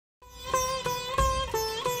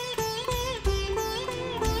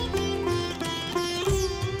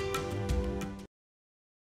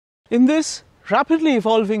In this rapidly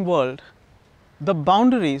evolving world, the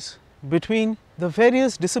boundaries between the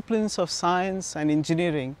various disciplines of science and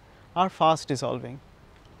engineering are fast dissolving,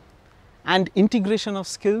 and integration of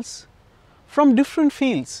skills from different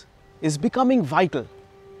fields is becoming vital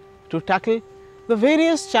to tackle the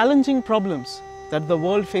various challenging problems that the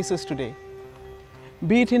world faces today,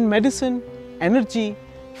 be it in medicine, energy,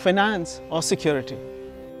 finance or security.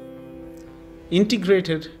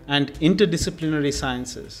 Integrated and Interdisciplinary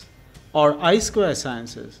Sciences, or I2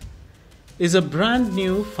 Sciences, is a brand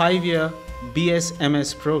new 5-year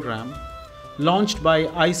BS-MS program launched by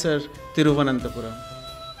IISER Thiruvananthapuram,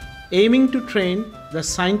 aiming to train the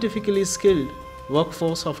scientifically skilled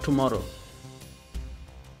workforce of tomorrow.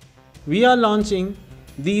 We are launching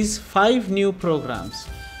these 5 new programs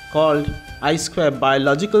called I2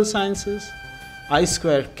 Biological Sciences,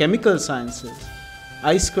 I2 Chemical Sciences,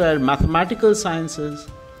 I2 Mathematical Sciences,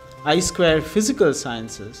 I2 Physical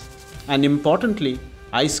Sciences, and importantly,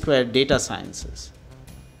 I2 Data Sciences.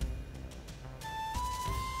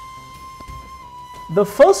 The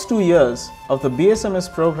first 2 years of the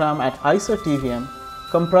BSMS program at IISER TVM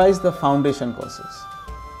comprise the foundation courses,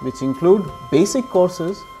 which include basic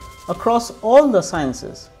courses across all the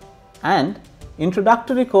sciences and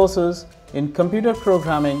introductory courses in computer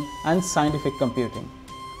programming and scientific computing.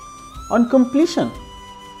 On completion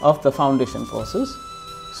of the foundation courses,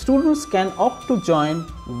 students can opt to join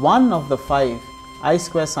one of the 5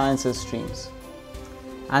 I2 Sciences streams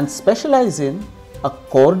and specialize in a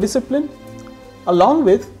core discipline along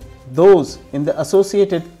with those in the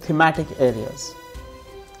associated thematic areas.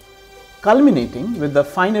 Culminating with the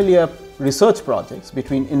final year research projects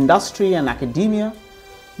between industry and academia,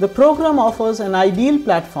 the program offers an ideal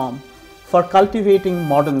platform for cultivating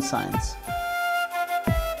modern science.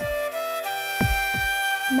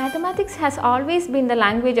 Mathematics has always been the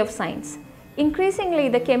language of science. Increasingly,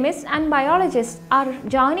 the chemists and biologists are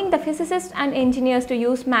joining the physicists and engineers to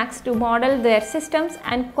use maths to model their systems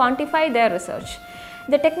and quantify their research.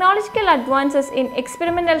 The technological advances in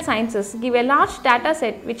experimental sciences give a large data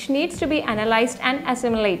set which needs to be analyzed and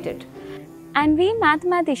assimilated. And we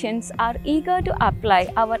mathematicians are eager to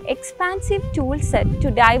apply our expansive tool set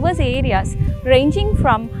to diverse areas ranging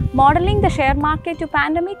from modeling the share market to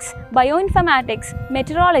pandemics, bioinformatics,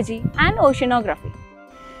 meteorology and oceanography.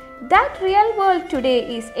 That real world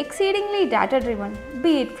today is exceedingly data-driven,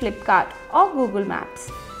 be it Flipkart or Google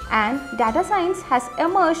Maps. And data science has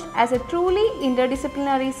emerged as a truly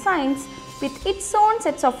interdisciplinary science with its own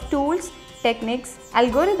sets of tools, techniques,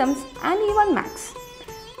 algorithms and even maths.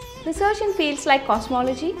 Research in fields like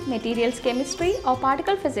cosmology, materials chemistry or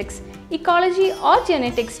particle physics, ecology or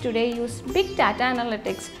genetics today use big data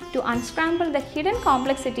analytics to unscramble the hidden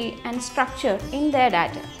complexity and structure in their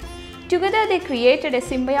data. Together they created a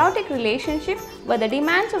symbiotic relationship where the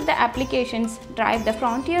demands of the applications drive the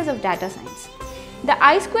frontiers of data science. The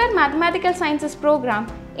I2 Mathematical Sciences program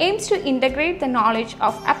aims to integrate the knowledge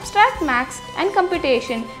of abstract maths and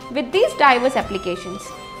computation with these diverse applications,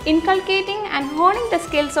 inculcating and honing the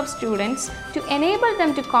skills of students to enable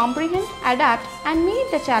them to comprehend, adapt and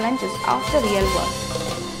meet the challenges of the real world.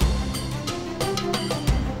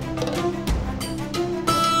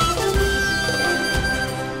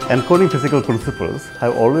 Encoding physical principles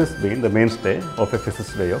have always been the mainstay of a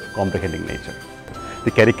physicist's way of comprehending nature. The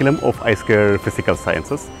curriculum of I2 Physical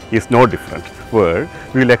Sciences is no different, where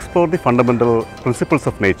we will explore the fundamental principles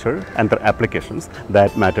of nature and their applications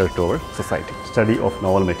that matter to our society. Study of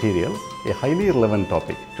novel materials, a highly relevant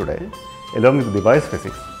topic today, along with device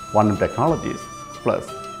physics, quantum technologies, plus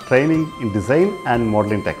training in design and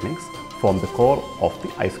modeling techniques form the core of the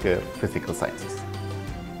I2 Physical Sciences.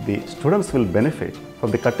 The students will benefit from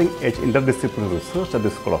the cutting-edge interdisciplinary research at the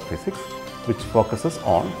School of Physics, which focuses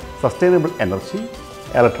on sustainable energy,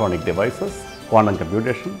 electronic devices, quantum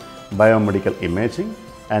computation, biomedical imaging,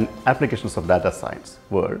 and applications of data science,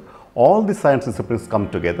 where all the science disciplines come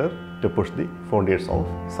together to push the frontiers of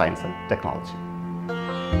science and technology.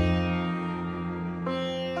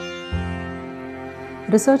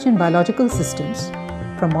 Research in biological systems,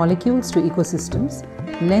 from molecules to ecosystems,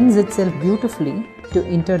 lends itself beautifully to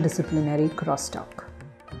interdisciplinary crosstalk.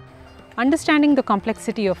 Understanding the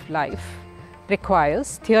complexity of life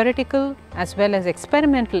requires theoretical as well as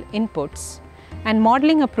experimental inputs and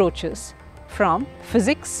modeling approaches from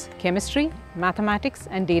physics, chemistry, mathematics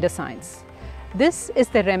and data science. This is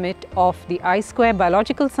the remit of the I2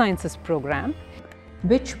 Biological Sciences program,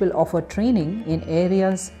 which will offer training in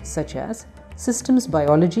areas such as systems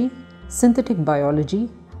biology, synthetic biology,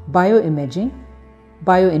 bioimaging,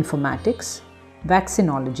 bioinformatics,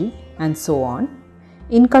 vaccinology and so on,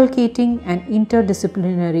 inculcating an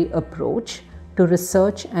interdisciplinary approach to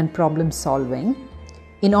research and problem solving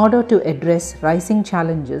in order to address rising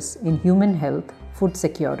challenges in human health, food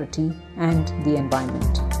security, and the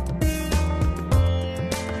environment.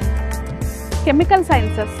 Chemical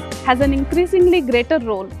sciences has an increasingly greater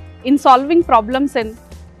role in solving problems in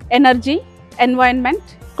energy, environment,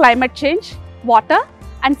 climate change, water,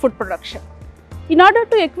 and food production. In order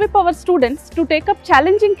to equip our students to take up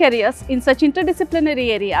challenging careers in such interdisciplinary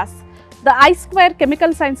areas, the IISER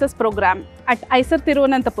Chemical Sciences program at IISER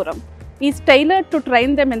Thiruvananthapuram is tailored to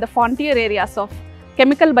train them in the frontier areas of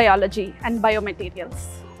chemical biology and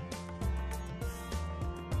biomaterials.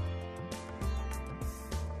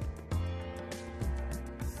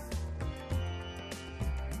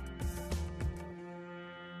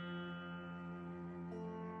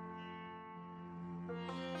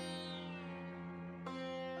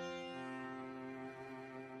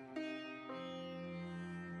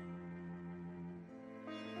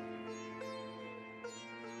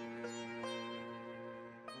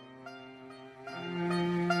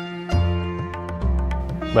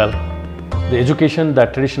 Well, the education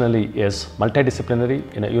that traditionally is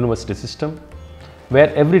multidisciplinary in a university system, where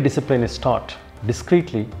every discipline is taught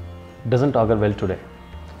discretely, doesn't augur well today.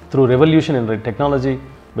 Through revolution in technology,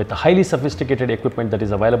 with the highly sophisticated equipment that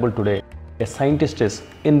is available today, a scientist is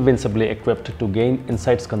invincibly equipped to gain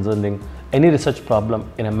insights concerning any research problem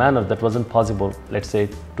in a manner that wasn't possible, let's say,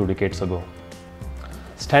 2 decades ago.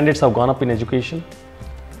 Standards have gone up in education.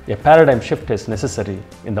 A paradigm shift is necessary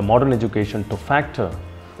in the modern education to factor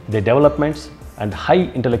the developments and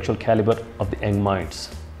high intellectual caliber of the young minds.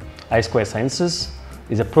 IISER Sciences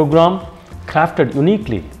is a program crafted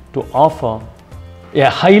uniquely to offer a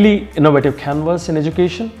highly innovative canvas in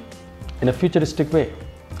education in a futuristic way.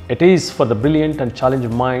 It is for the brilliant and challenged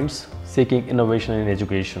minds seeking innovation in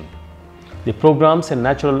education. The programs in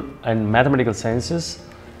natural and mathematical sciences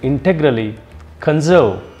integrally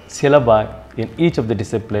conserve syllabi in each of the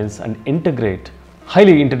disciplines and integrate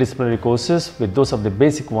highly interdisciplinary courses with those of the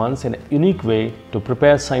basic ones in a unique way to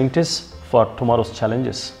prepare scientists for tomorrow's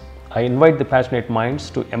challenges. I invite the passionate minds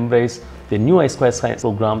to embrace the new IISER Science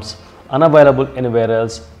programs unavailable anywhere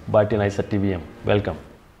else but in IISER TVM. Welcome.